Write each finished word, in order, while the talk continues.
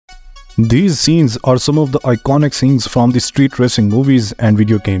These scenes are some of the iconic scenes from the street racing movies and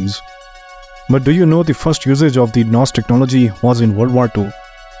video games. But do you know the first usage of the NOS technology was in World War II,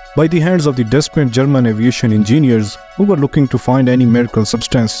 by the hands of the desperate German aviation engineers who were looking to find any miracle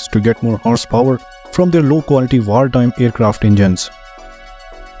substance to get more horsepower from their low-quality wartime aircraft engines.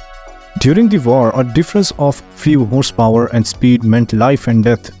 During the war, a difference of few horsepower and speed meant life and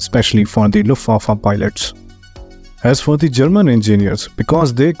death, especially for the Luftwaffe pilots. As for the German engineers,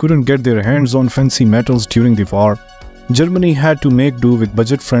 because they couldn't get their hands on fancy metals during the war, Germany had to make do with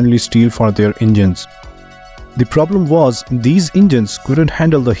budget-friendly steel for their engines. The problem was, these engines couldn't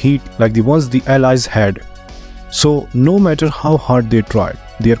handle the heat like the ones the Allies had. So, no matter how hard they tried,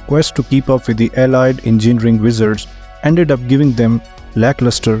 their quest to keep up with the Allied engineering wizards ended up giving them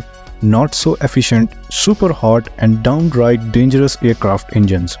lackluster, not so efficient, super hot and downright dangerous aircraft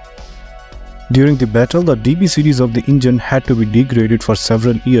engines. During the battle, the DB series of the engine had to be degraded for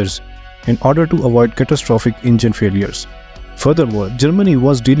several years in order to avoid catastrophic engine failures. Furthermore, Germany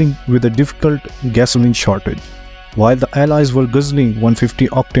was dealing with a difficult gasoline shortage. While the Allies were guzzling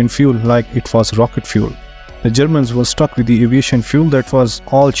 150-octane fuel like it was rocket fuel, the Germans were stuck with the aviation fuel that was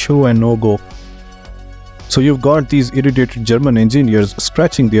all show and no go. So you've got these irritated German engineers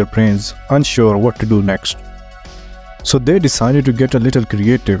scratching their brains, unsure what to do next. So they decided to get a little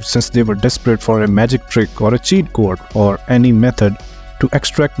creative, since they were desperate for a magic trick or a cheat code or any method to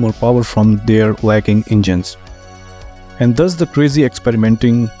extract more power from their lagging engines. And thus the crazy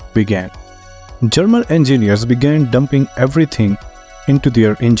experimenting began. German engineers began dumping everything into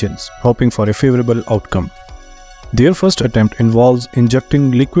their engines, hoping for a favorable outcome. Their first attempt involves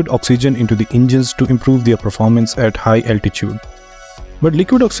injecting liquid oxygen into the engines to improve their performance at high altitude. But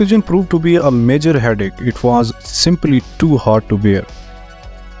liquid oxygen proved to be a major headache. It was simply too hard to bear.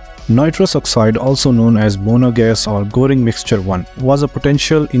 Nitrous oxide, also known as monogas or Goring mixture 1, was a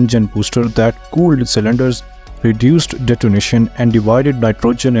potential engine booster that cooled cylinders, reduced detonation, and divided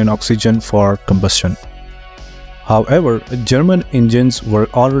nitrogen and oxygen for combustion. However, German engines were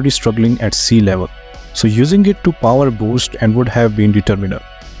already struggling at sea level, so using it to power boost and would have been determinant.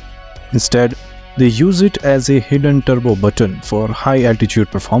 Instead, they use it as a hidden turbo button for high-altitude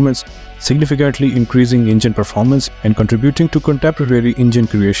performance, significantly increasing engine performance and contributing to contemporary engine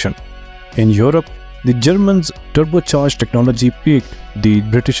creation. In Europe, the Germans' turbocharged technology piqued the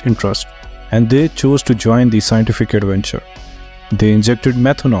British interest, and they chose to join the scientific adventure. They injected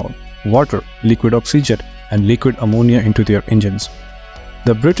methanol, water, liquid oxygen, and liquid ammonia into their engines.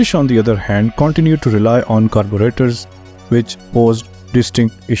 The British, on the other hand, continued to rely on carburetors, which posed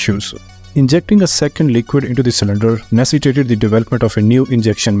distinct issues. Injecting a second liquid into the cylinder necessitated the development of a new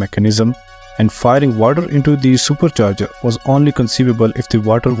injection mechanism, and firing water into the supercharger was only conceivable if the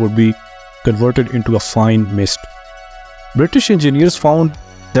water would be converted into a fine mist. British engineers found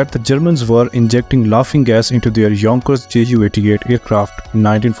that the Germans were injecting laughing gas into their Yonkers Ju-88 aircraft in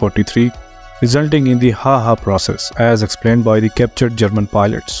 1943, resulting in the Ha-Ha process, as explained by the captured German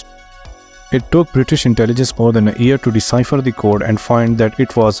pilots. It took British intelligence more than a year to decipher the code and find that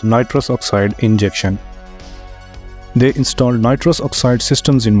it was nitrous oxide injection. They installed nitrous oxide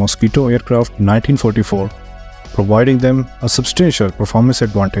systems in Mosquito aircraft in 1944, providing them a substantial performance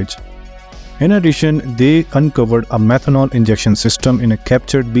advantage. In addition, they uncovered a methanol injection system in a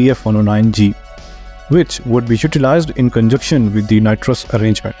captured Bf-109G, which would be utilized in conjunction with the nitrous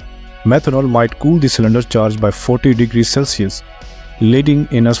arrangement. Methanol might cool the cylinder charge by 40 degrees Celsius, leading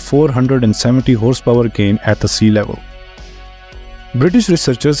in a 470 horsepower gain at the sea level. British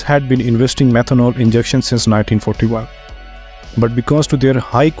researchers had been investing methanol injection since 1941, but because to their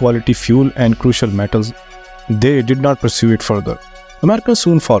high-quality fuel and crucial metals, they did not pursue it further. America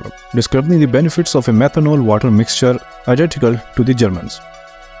soon followed, discovering the benefits of a methanol-water mixture identical to the Germans.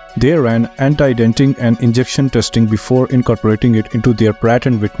 They ran anti-denting and injection testing before incorporating it into their Pratt &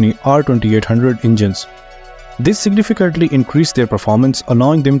 Whitney R2800 engines. This significantly increased their performance,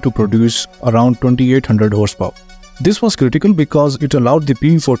 allowing them to produce around 2800 horsepower. This was critical because it allowed the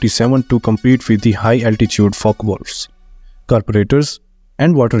P-47 to compete with the high-altitude Focke-Wulfs. Carburetors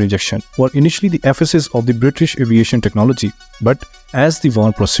and water injection were initially the emphasis of the British aviation technology, but as the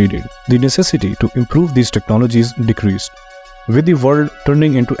war proceeded, the necessity to improve these technologies decreased. With the world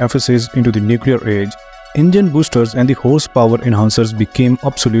turning into emphasis into the nuclear age, engine boosters and the horsepower enhancers became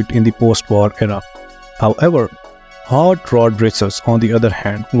obsolete in the post-war era. However, hot rod racers, on the other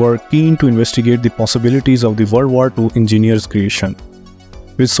hand, were keen to investigate the possibilities of the World War II engineers' creation,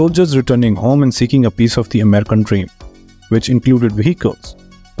 with soldiers returning home and seeking a piece of the American dream, which included vehicles.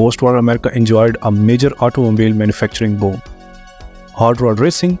 Post-war America enjoyed a major automobile manufacturing boom. Hot rod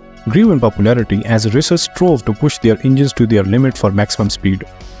racing grew in popularity as racers strove to push their engines to their limit for maximum speed.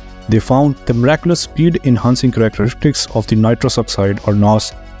 They found the miraculous speed-enhancing characteristics of the nitrous oxide or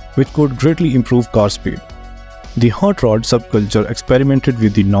NOS, which could greatly improve car speed. The hot rod subculture experimented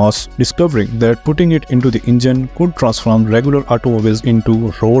with the NOS, discovering that putting it into the engine could transform regular automobiles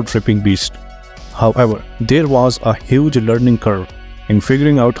into road-tripping beasts. However, there was a huge learning curve in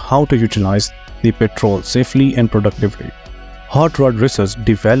figuring out how to utilize the petrol safely and productively. Hot rod racers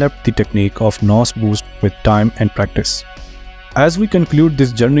developed the technique of NOS boost with time and practice. As we conclude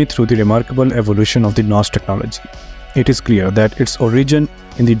this journey through the remarkable evolution of the NOS technology, it is clear that its origin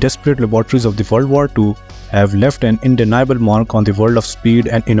in the desperate laboratories of the World War II have left an indelible mark on the world of speed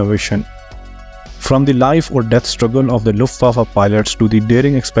and innovation. From the life or death struggle of the Luftwaffe pilots to the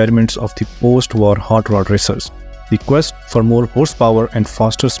daring experiments of the post-war hot rod racers, the quest for more horsepower and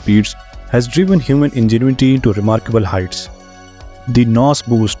faster speeds has driven human ingenuity to remarkable heights. The NOS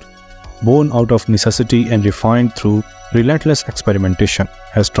boost, born out of necessity and refined through relentless experimentation,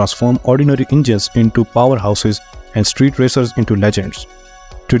 has transformed ordinary engines into powerhouses and street racers into legends.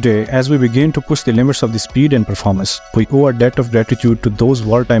 Today, as we begin to push the limits of the speed and performance, we owe a debt of gratitude to those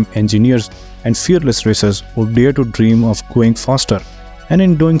wartime engineers and fearless racers who dare to dream of going faster, and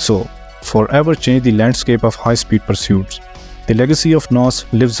in doing so, forever change the landscape of high-speed pursuits. The legacy of NOS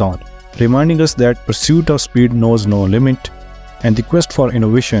lives on, reminding us that pursuit of speed knows no limit, and the quest for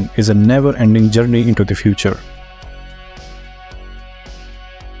innovation is a never-ending journey into the future.